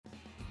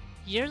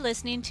You're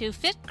listening to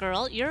Fit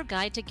Girl, your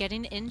guide to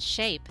getting in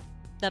shape,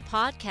 the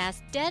podcast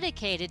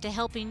dedicated to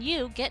helping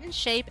you get in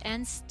shape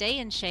and stay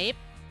in shape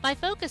by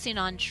focusing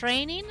on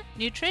training,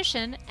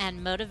 nutrition,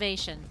 and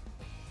motivation.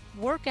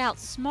 Work out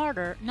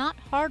smarter, not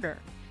harder.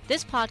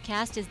 This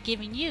podcast is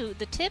giving you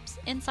the tips,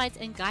 insights,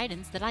 and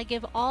guidance that I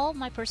give all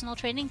my personal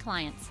training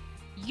clients.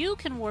 You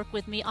can work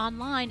with me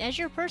online as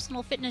your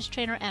personal fitness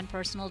trainer and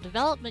personal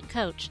development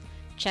coach.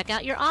 Check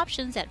out your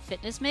options at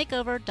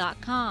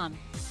fitnessmakeover.com.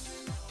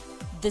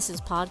 This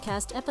is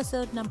podcast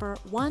episode number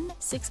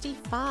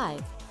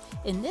 165.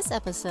 In this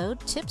episode,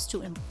 tips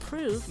to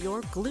improve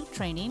your glute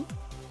training,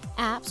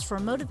 apps for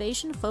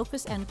motivation,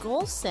 focus, and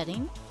goal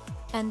setting,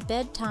 and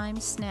bedtime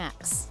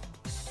snacks.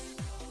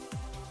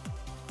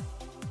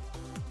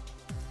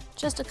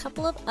 Just a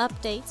couple of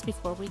updates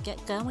before we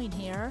get going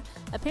here.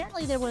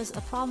 Apparently there was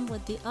a problem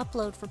with the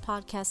upload for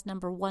podcast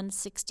number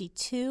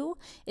 162.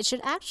 It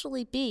should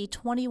actually be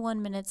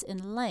 21 minutes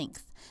in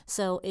length.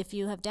 So if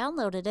you have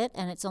downloaded it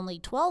and it's only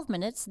 12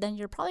 minutes, then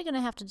you're probably going to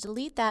have to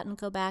delete that and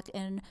go back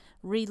and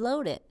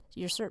reload it.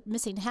 You're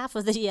missing half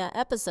of the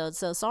episode,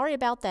 so sorry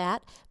about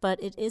that, but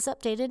it is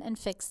updated and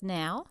fixed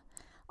now.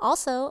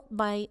 Also,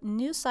 my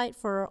new site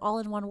for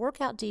all-in-one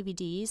workout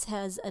DVDs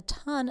has a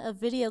ton of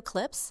video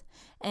clips,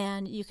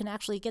 and you can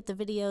actually get the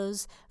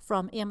videos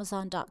from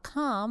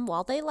Amazon.com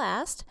while they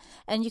last,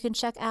 and you can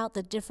check out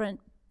the different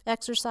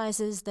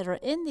exercises that are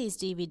in these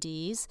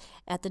DVDs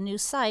at the new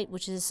site,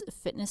 which is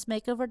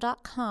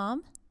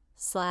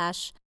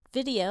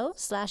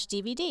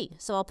fitnessmakeover.com/video/DVD.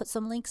 So I'll put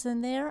some links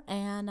in there,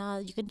 and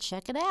you can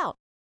check it out.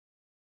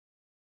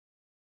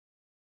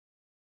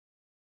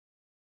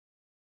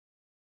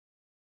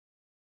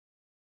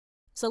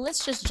 So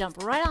let's just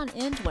jump right on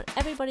into what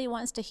everybody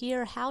wants to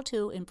hear, how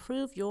to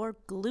improve your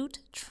glute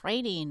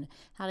training,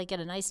 how to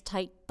get a nice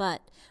tight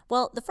butt.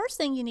 Well, the first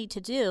thing you need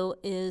to do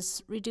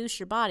is reduce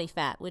your body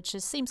fat, which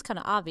seems kind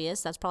of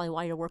obvious. That's probably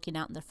why you're working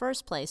out in the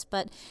first place.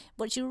 But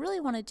what you really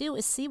want to do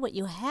is see what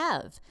you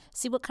have.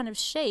 See what kind of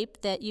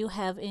shape that you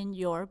have in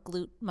your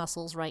glute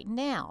muscles right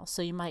now.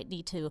 So you might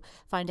need to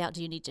find out,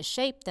 do you need to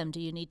shape them? Do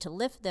you need to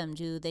lift them?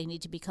 Do they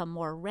need to become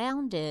more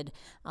rounded?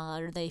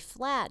 Are they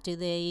flat? Do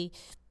they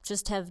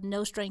just have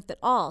no strength at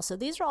all? So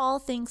these are all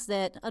things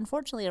that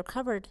unfortunately are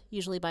covered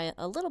usually by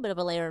a little bit of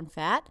a layer of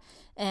fat.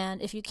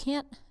 And if you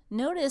can't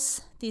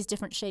notice these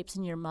different shapes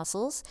in your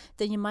muscles,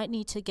 then you might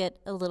need to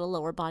get a little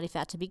lower body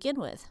fat to begin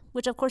with,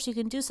 which of course you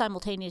can do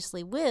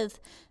simultaneously with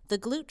the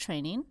glute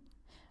training.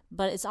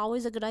 But it's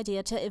always a good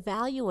idea to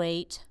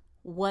evaluate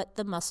what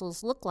the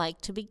muscles look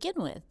like to begin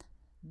with.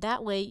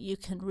 That way you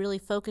can really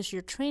focus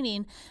your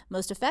training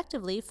most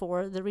effectively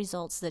for the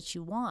results that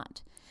you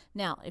want.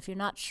 Now, if you're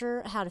not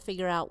sure how to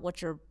figure out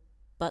what your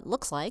butt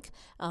looks like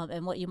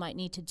and what you might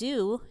need to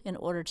do in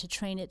order to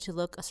train it to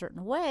look a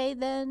certain way,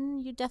 then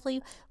you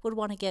definitely would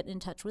want to get in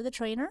touch with a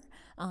trainer,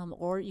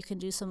 or you can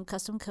do some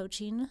custom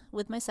coaching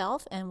with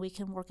myself and we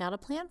can work out a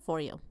plan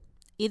for you.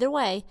 Either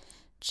way,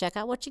 check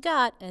out what you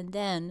got and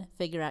then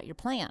figure out your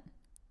plan.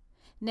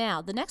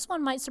 Now, the next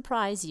one might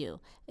surprise you.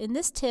 In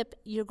this tip,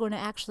 you're going to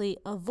actually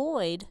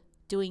avoid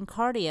doing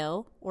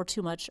cardio or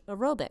too much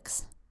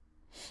aerobics.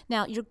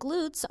 Now, your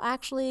glutes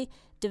actually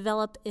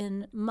develop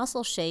in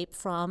muscle shape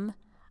from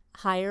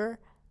higher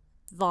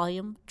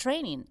volume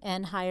training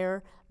and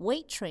higher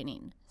weight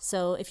training.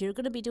 So if you're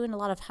going to be doing a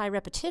lot of high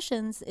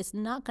repetitions, it's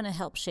not going to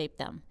help shape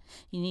them.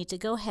 You need to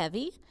go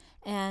heavy,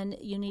 and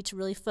you need to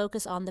really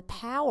focus on the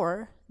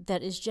power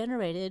that is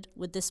generated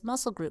with this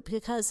muscle group,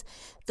 because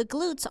the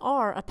glutes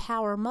are a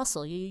power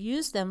muscle. You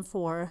use them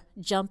for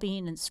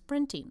jumping and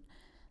sprinting.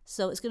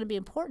 So it's going to be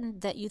important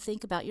that you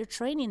think about your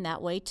training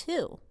that way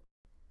too.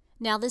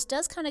 Now, this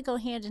does kind of go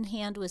hand in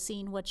hand with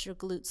seeing what your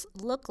glutes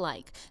look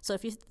like. So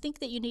if you think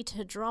that you need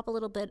to drop a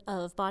little bit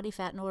of body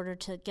fat in order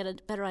to get a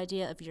better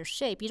idea of your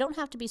shape, you don't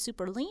have to be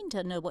super lean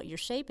to know what your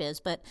shape is,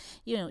 but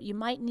you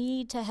might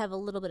need to have a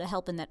little bit of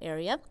help in that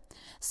area.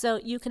 So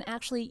you can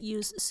actually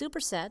use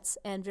supersets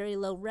and very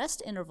low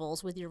rest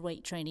intervals with your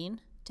weight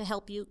training to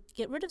help you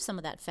get rid of some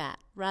of that fat,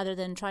 rather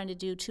than trying to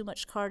do too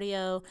much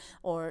cardio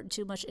or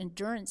too much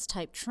endurance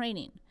type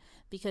training.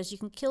 Because you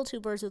can kill two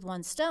birds with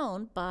one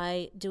stone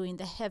by doing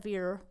the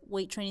heavier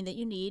weight training that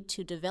you need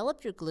to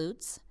develop your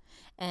glutes.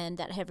 And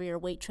that heavier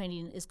weight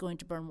training is going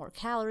to burn more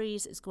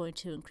calories, it's going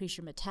to increase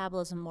your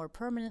metabolism more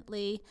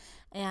permanently.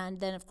 And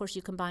then, of course,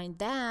 you combine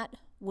that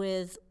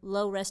with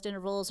low rest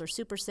intervals or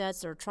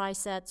supersets or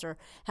trisets or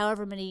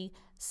however many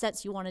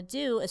sets you want to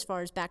do as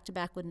far as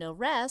back-to-back with no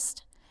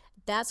rest.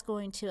 That's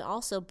going to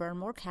also burn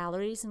more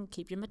calories and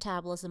keep your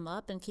metabolism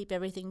up and keep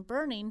everything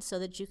burning so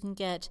that you can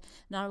get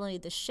not only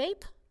the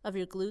shape of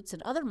your glutes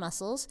and other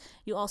muscles,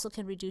 you also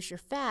can reduce your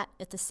fat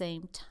at the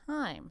same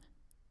time.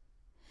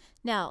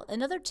 Now,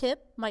 another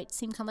tip might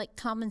seem kind of like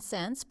common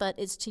sense, but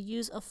it's to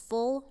use a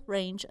full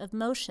range of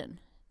motion.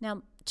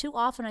 Now, too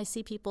often I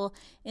see people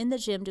in the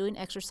gym doing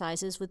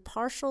exercises with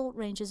partial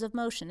ranges of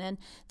motion, and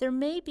there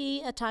may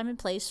be a time and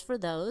place for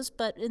those,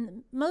 but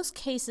in most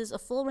cases, a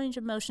full range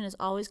of motion is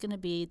always going to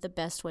be the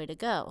best way to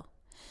go.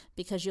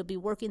 because you'll be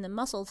working the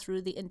muscle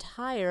through the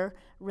entire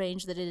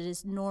range that it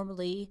is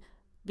normally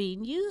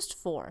being used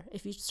for.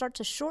 If you start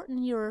to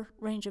shorten your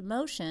range of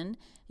motion,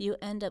 you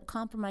end up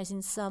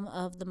compromising some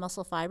of the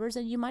muscle fibers,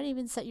 and you might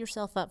even set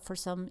yourself up for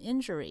some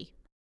injury.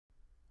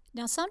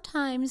 Now,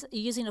 sometimes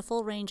using a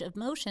full range of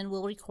motion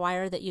will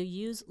require that you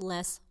use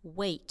less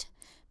weight,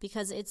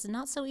 because it's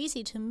not so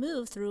easy to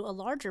move through a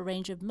larger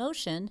range of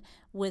motion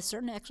with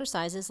certain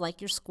exercises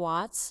like your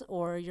squats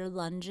or your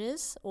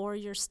lunges or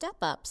your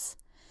step-ups.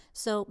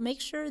 So make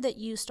sure that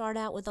you start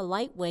out with a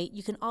light weight.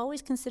 You can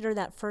always consider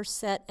that first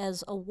set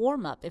as a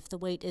warm-up if the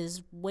weight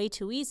is way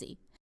too easy.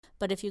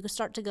 But if you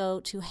start to go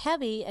too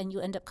heavy and you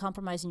end up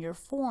compromising your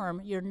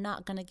form, you're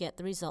not going to get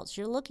the results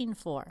you're looking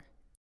for.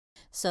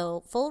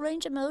 So full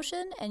range of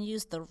motion and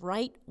use the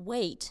right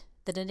weight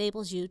that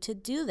enables you to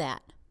do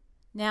that.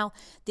 Now,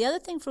 the other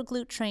thing for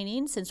glute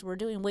training, since we're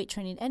doing weight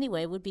training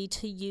anyway, would be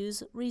to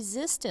use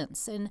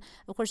resistance. And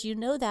of course, you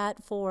know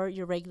that for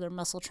your regular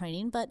muscle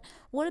training, but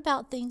what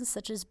about things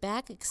such as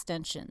back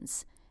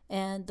extensions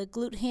and the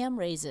glute ham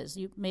raises?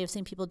 You may have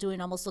seen people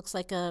doing almost looks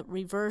like a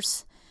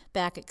reverse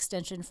back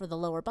extension for the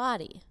lower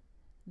body.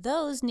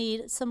 Those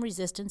need some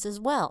resistance as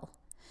well.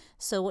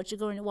 So what you're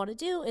going to want to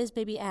do is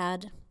maybe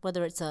add,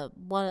 whether it's a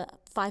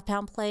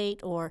 5-pound plate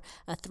or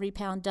a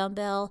 3-pound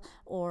dumbbell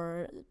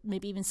or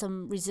maybe even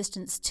some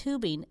resistance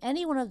tubing.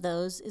 Any one of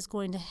those is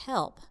going to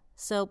help.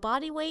 So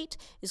body weight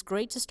is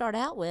great to start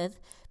out with,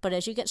 but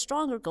as you get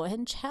stronger, go ahead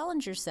and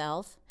challenge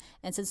yourself.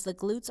 And since the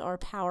glutes are a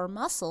power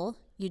muscle,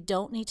 you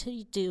don't need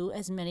to do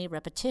as many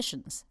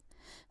repetitions.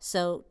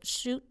 So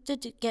shoot to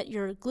get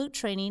your glute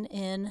training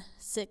in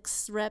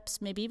 6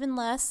 reps, maybe even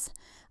less,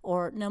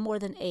 or no more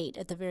than 8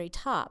 at the very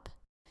top.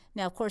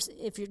 Now, of course,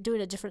 if you're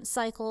doing a different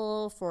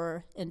cycle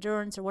for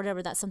endurance or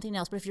whatever, that's something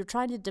else. But if you're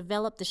trying to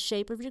develop the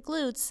shape of your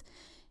glutes,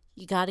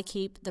 you got to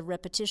keep the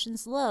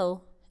repetitions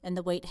low and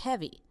the weight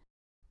heavy.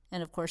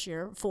 And of course,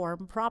 your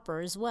form proper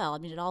as well. I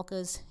mean, it all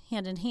goes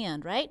hand in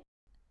hand, right?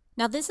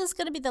 Now, this is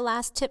going to be the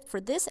last tip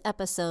for this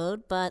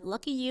episode, but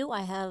lucky you,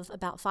 I have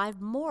about 5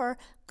 more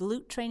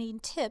glute training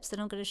tips that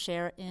I'm going to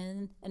share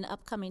in an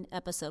upcoming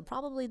episode,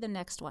 probably the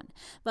next one.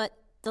 But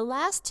the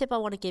last tip I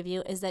want to give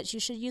you is that you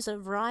should use a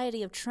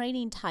variety of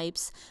training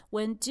types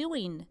when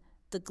doing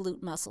the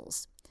glute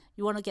muscles.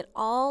 You want to get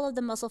all of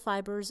the muscle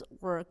fibers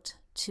worked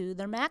to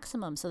their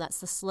maximum. So that's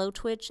the slow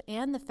twitch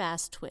and the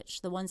fast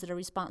twitch, the ones that are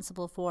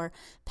responsible for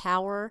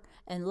power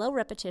and low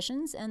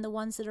repetitions, and the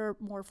ones that are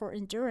more for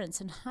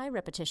endurance and high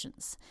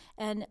repetitions.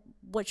 And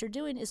what you're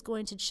doing is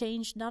going to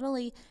change not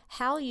only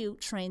how you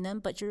train them,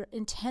 but your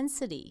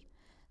intensity.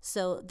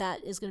 So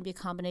that is going to be a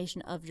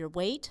combination of your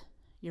weight,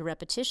 your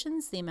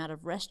repetitions, the amount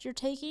of rest you're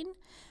taking,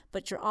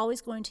 but you're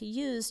always going to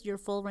use your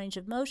full range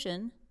of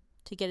motion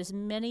to get as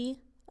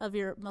many of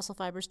your muscle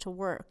fibers to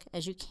work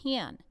as you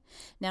can.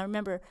 Now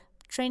remember,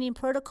 training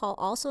protocol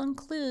also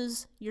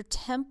includes your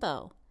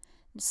tempo.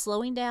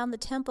 Slowing down the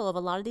tempo of a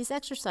lot of these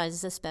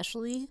exercises,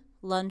 especially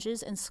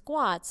lunges and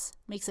squats,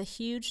 makes a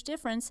huge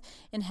difference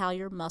in how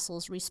your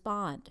muscles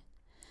respond.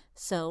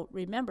 So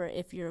remember,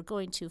 if you're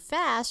going too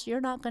fast,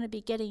 you're not going to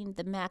be getting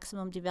the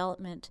maximum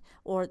development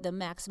or the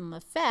maximum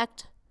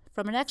effect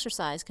from an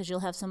exercise because you'll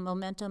have some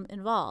momentum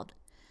involved.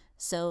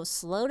 So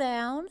slow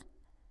down,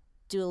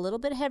 do a little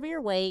bit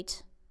heavier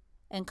weight,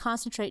 and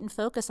concentrate and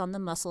focus on the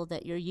muscle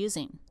that you're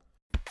using.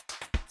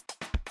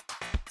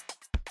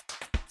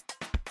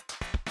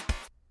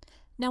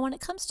 Now, when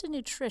it comes to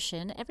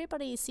nutrition,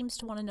 everybody seems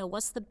to want to know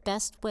what's the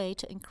best way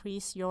to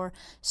increase your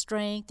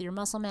strength, your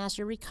muscle mass,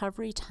 your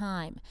recovery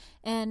time.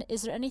 And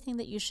is there anything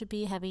that you should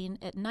be having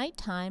at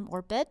nighttime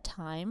or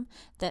bedtime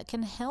that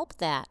can help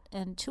that?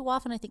 And too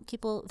often I think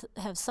people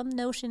have some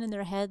notion in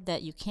their head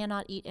that you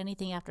cannot eat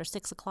anything after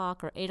 6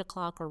 o'clock or 8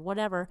 o'clock or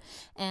whatever,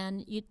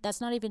 and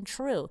that's not even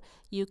true.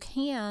 You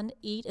can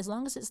eat as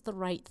long as it's the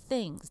right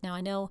things. Now,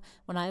 I know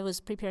when I was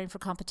preparing for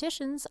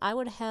competitions, I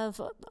would have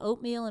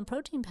oatmeal and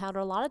protein powder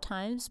a lot of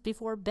times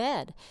before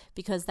bed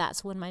because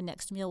that's when my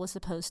next meal was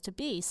supposed to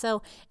be.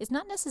 So it's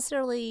not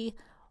necessarily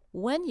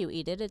when you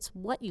eat it, it's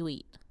what you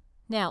eat.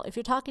 Now, if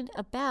you're talking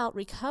about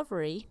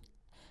recovery,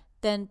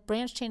 then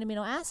branched chain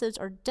amino acids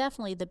are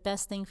definitely the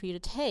best thing for you to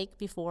take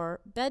before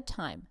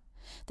bedtime.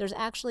 There's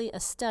actually a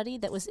study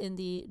that was in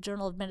the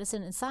Journal of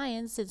Medicine and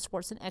Science in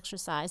Sports and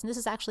Exercise, and this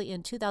is actually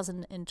in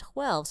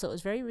 2012, so it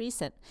was very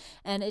recent,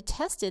 and it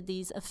tested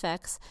these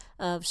effects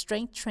of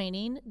strength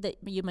training that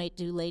you might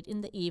do late in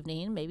the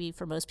evening, maybe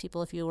for most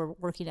people if you were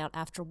working out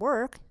after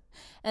work,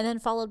 and then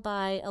followed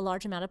by a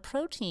large amount of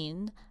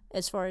protein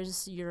as far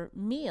as your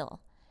meal.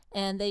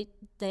 And they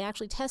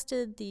actually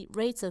tested the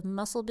rates of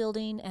muscle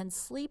building and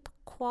sleep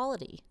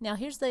quality. Now,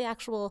 here's the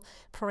actual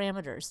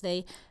parameters.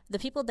 The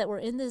people that were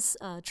in this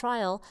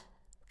trial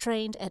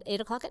trained at 8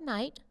 o'clock at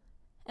night,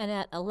 and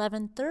at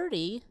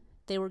 11:30,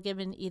 they were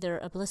given either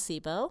a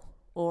placebo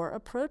or a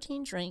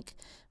protein drink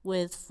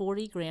with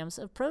 40 grams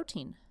of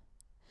protein.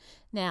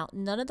 Now,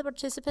 none of the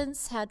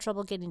participants had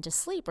trouble getting to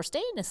sleep or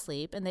staying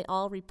asleep, and they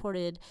all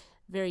reported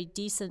very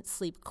decent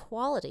sleep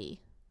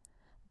quality.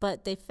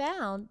 But they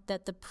found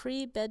that the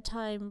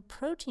pre-bedtime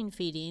protein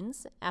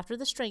feedings after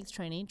the strength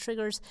training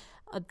triggers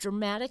a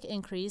dramatic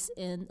increase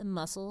in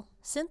muscle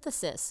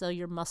synthesis, so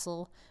your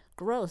muscle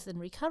growth and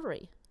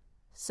recovery.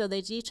 So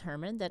they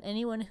determined that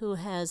anyone who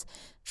has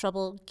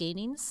trouble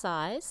gaining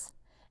size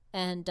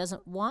and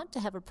doesn't want to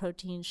have a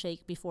protein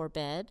shake before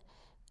bed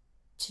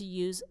to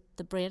use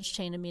the branched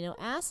chain amino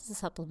acid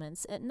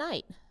supplements at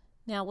night.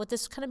 Now, what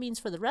this kind of means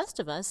for the rest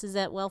of us is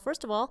that, well,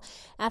 first of all,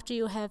 after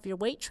you have your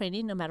weight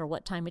training, no matter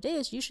what time it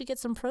is, you should get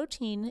some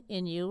protein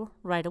in you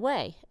right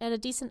away, and a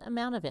decent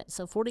amount of it.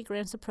 So 40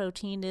 grams of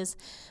protein is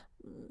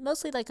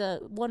mostly like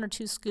 1 or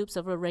 2 scoops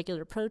of a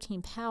regular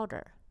protein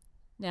powder.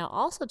 Now,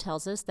 also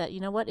tells us that, you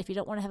know what, if you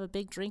don't want to have a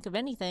big drink of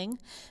anything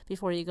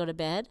before you go to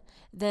bed,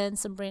 then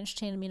some branched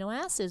chain amino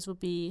acids would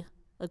be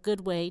a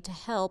good way to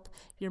help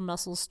your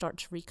muscles start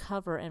to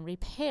recover and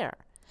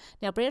repair.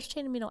 Now, branched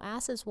chain amino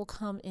acids will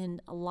come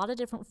in a lot of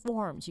different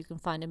forms. You can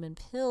find them in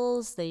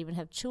pills. They even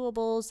have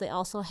chewables. They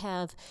also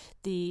have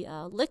the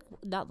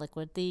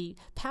the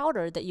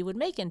powder that you would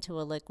make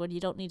into a liquid. You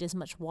don't need as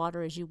much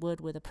water as you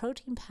would with a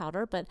protein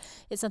powder, but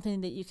it's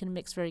something that you can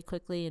mix very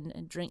quickly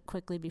and drink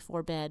quickly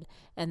before bed,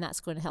 and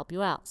that's going to help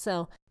you out.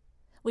 So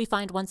we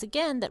find once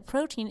again that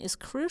protein is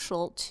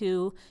crucial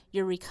to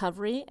your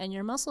recovery and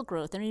your muscle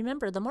growth. And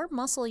remember, the more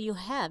muscle you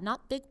have,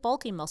 not big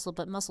bulky muscle,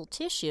 but muscle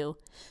tissue,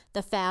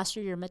 the faster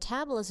your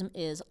metabolism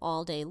is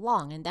all day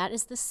long. And that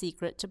is the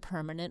secret to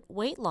permanent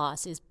weight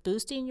loss, is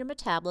boosting your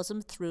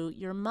metabolism through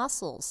your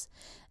muscles.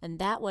 And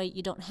that way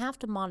you don't have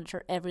to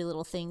monitor every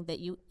little thing that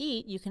you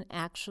eat. You can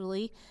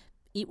actually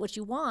eat what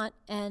you want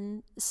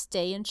and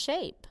stay in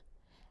shape.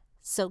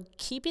 So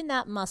keeping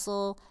that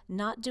muscle,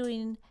 not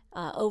doing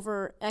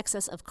over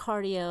excess of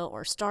cardio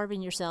or starving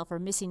yourself or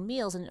missing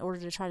meals in order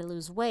to try to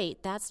lose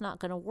weight, that's not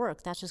going to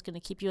work. That's just going to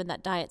keep you in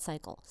that diet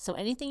cycle. So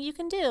anything you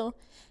can do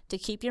to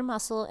keep your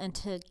muscle and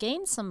to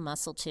gain some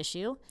muscle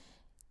tissue,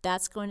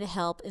 that's going to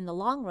help in the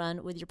long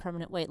run with your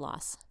permanent weight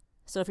loss.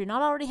 So if you're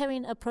not already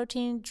having a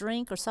protein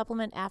drink or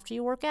supplement after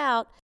you work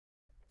out,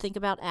 think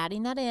about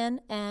adding that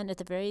in. And at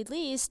the very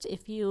least,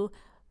 if you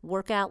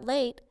work out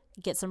late,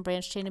 get some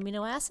branched chain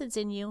amino acids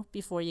in you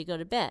before you go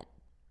to bed.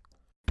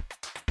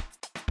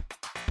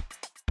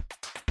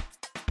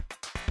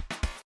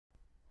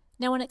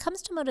 Now, when it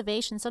comes to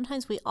motivation,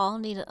 sometimes we all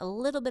need a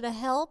little bit of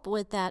help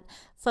with that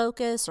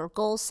focus or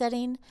goal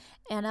setting.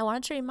 And I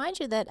wanted to remind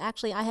you that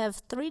actually I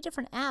have 3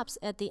 different apps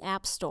at the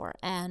App Store.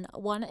 And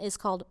one is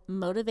called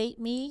Motivate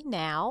Me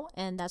Now.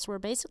 And that's where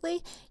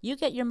basically you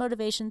get your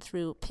motivation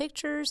through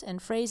pictures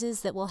and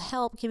phrases that will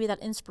help give you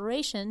that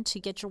inspiration to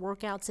get your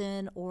workouts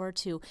in or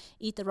to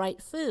eat the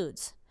right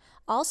foods.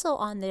 Also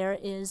on there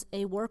is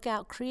a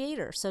workout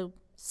creator. So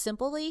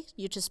simply,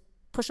 you just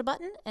push a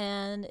button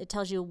and it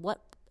tells you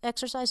what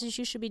exercises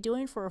you should be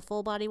doing for a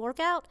full body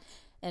workout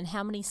and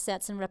how many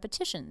sets and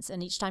repetitions.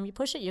 And each time you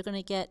push it, you're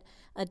going to get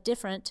a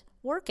different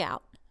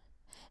workout.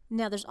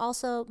 Now, there's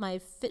also my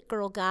Fit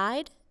Girl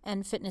Guide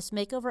and Fitness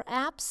Makeover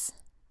apps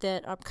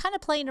that are kind of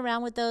playing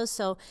around with those.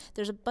 So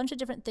there's a bunch of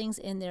different things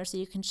in there, so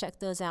you can check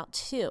those out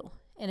too.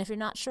 And if you're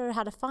not sure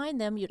how to find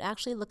them, you'd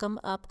actually look them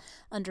up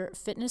under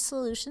Fitness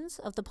Solutions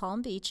of the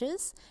Palm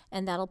Beaches,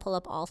 and that'll pull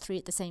up all 3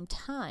 at the same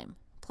time.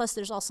 Plus,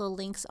 there's also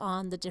links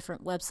on the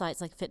different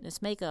websites like Fitness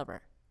Makeover.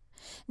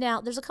 Now,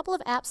 there's a couple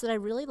of apps that I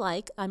really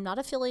like. I'm not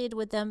affiliated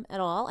with them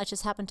at all. I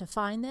just happened to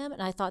find them, and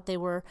I thought they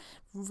were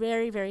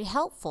very, very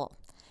helpful.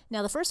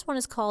 Now, the first one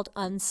is called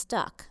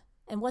Unstuck.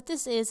 And what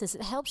this is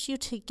it helps you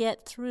to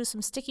get through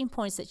some sticking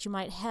points that you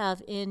might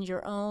have in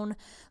your own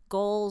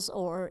goals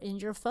or in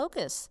your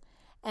focus.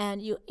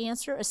 And you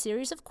answer a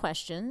series of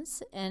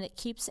questions, and it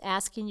keeps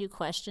asking you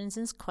questions,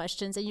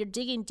 and you're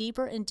digging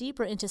deeper and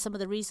deeper into some of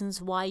the reasons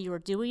why you're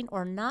doing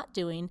or not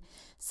doing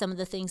some of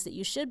the things that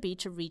you should be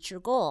to reach your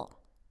goal.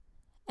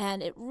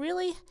 And it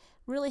really,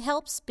 really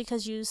helps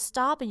because you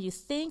stop and you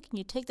think and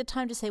you take the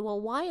time to say,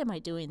 well, why am I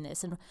doing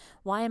this? And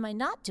why am I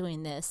not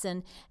doing this?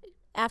 And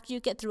after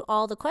you get through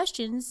all the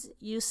questions,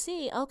 you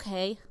see,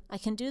 okay, I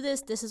can do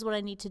this. This is what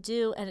I need to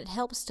do. And it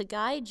helps to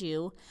guide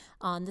you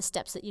on the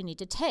steps that you need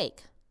to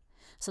take.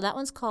 So that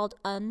one's called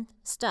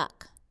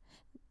Unstuck.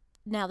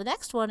 Now, the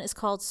next one is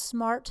called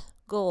Smart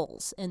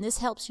Goals. And this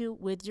helps you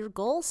with your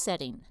goal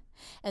setting.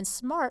 And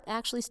SMART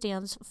actually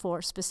stands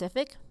for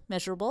specific,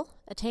 measurable,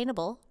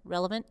 attainable,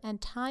 relevant, and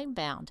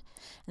time-bound.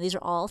 And these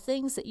are all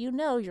things that you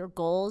know your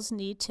goals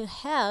need to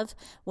have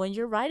when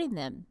you're writing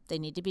them. They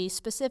need to be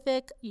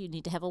specific. You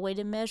need to have a way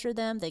to measure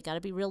them. They got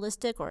to be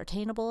realistic or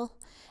attainable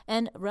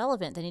and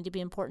relevant. They need to be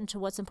important to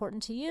what's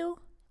important to you.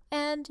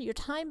 And your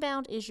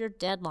time-bound is your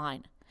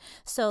deadline.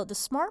 So the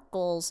SMART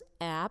Goals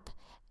app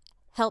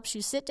helps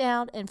you sit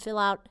down and fill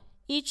out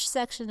each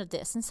section of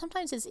this. And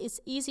sometimes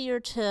it's easier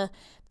to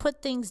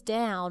put things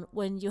down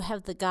when you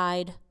have the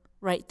guide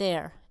right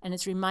there. And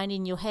it's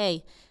reminding you,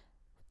 hey,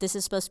 this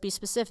is supposed to be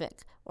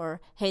specific.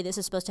 Or, hey, this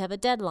is supposed to have a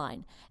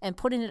deadline. And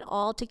putting it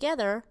all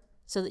together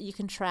so that you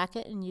can track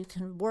it and you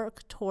can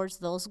work towards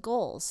those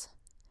goals.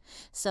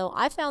 So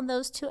I found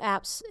those 2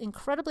 apps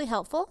incredibly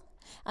helpful.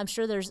 I'm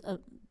sure there's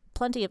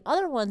plenty of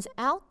other ones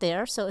out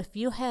there. So if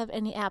you have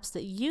any apps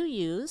that you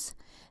use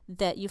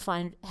that you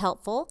find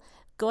helpful,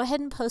 go ahead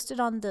and post it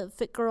on the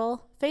Fit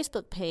Girl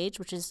Facebook page,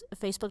 which is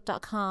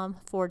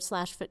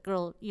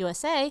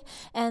facebook.com/FitGirlUSA,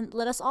 and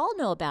let us all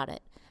know about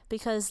it.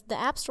 Because the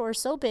App Store is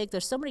so big,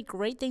 there's so many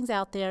great things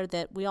out there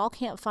that we all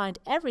can't find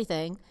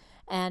everything.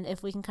 And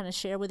if we can kind of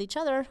share with each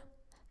other,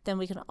 then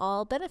we can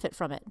all benefit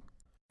from it.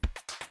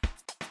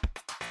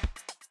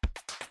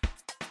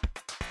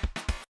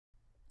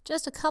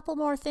 Just a couple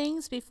more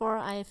things before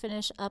I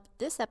finish up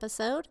this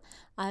episode.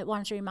 I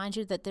wanted to remind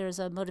you that there's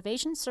a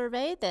motivation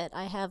survey that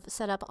I have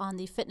set up on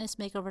the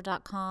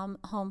fitnessmakeover.com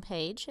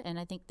homepage, and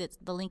I think that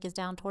the link is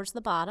down towards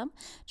the bottom.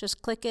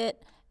 Just click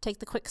it, take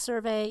the quick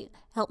survey,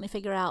 help me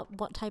figure out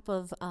what type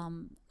of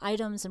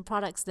items and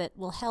products that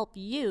will help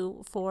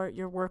you for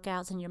your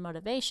workouts and your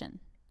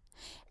motivation.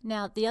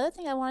 Now, the other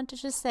thing I wanted to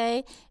just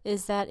say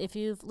is that if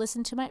you've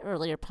listened to my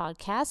earlier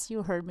podcasts,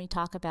 you heard me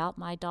talk about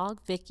my dog,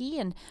 Vicky,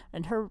 and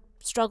her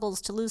struggles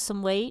to lose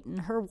some weight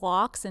and her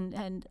walks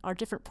and our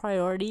different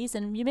priorities.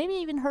 And you maybe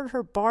even heard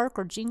her bark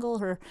or jingle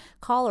her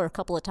collar a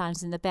couple of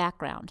times in the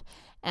background.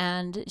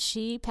 And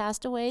she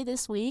passed away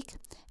this week,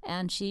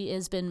 and she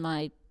has been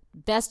my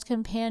best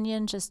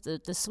companion, just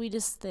the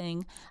sweetest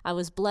thing. I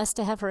was blessed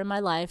to have her in my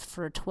life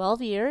for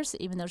 12 years,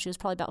 even though she was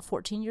probably about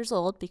 14 years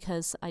old,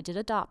 because I did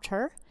adopt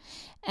her.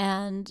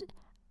 And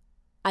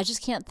I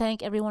just can't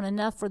thank everyone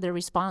enough for their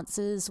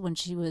responses when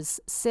she was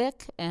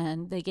sick,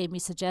 and they gave me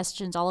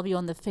suggestions. All of you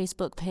on the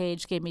Facebook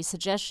page gave me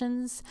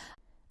suggestions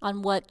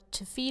on what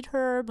to feed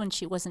her when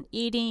she wasn't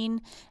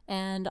eating,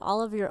 and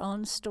all of your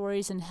own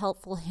stories and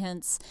helpful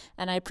hints,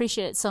 and I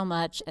appreciate it so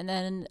much. And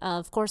then,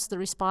 of course, the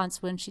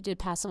response when she did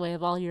pass away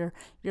of all your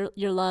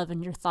love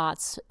and your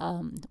thoughts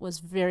was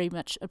very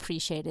much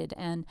appreciated.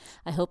 And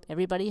I hope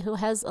everybody who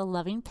has a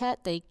loving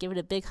pet, they give it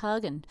a big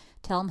hug and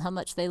tell them how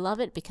much they love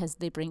it, because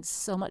they bring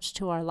so much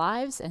to our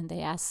lives and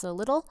they ask so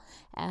little.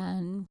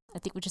 And I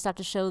think we just have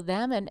to show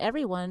them and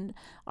everyone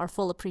our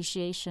full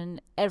appreciation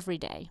every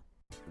day.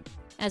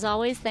 As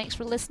always, thanks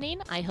for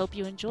listening. I hope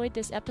you enjoyed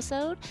this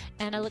episode,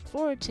 and I look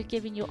forward to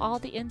giving you all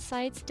the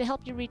insights to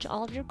help you reach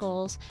all of your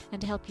goals and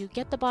to help you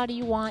get the body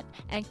you want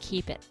and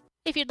keep it.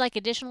 If you'd like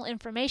additional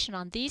information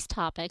on these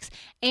topics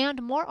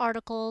and more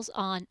articles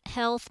on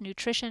health,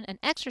 nutrition, and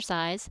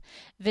exercise,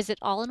 visit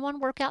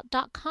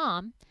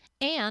allinoneworkout.com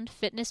and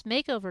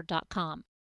fitnessmakeover.com.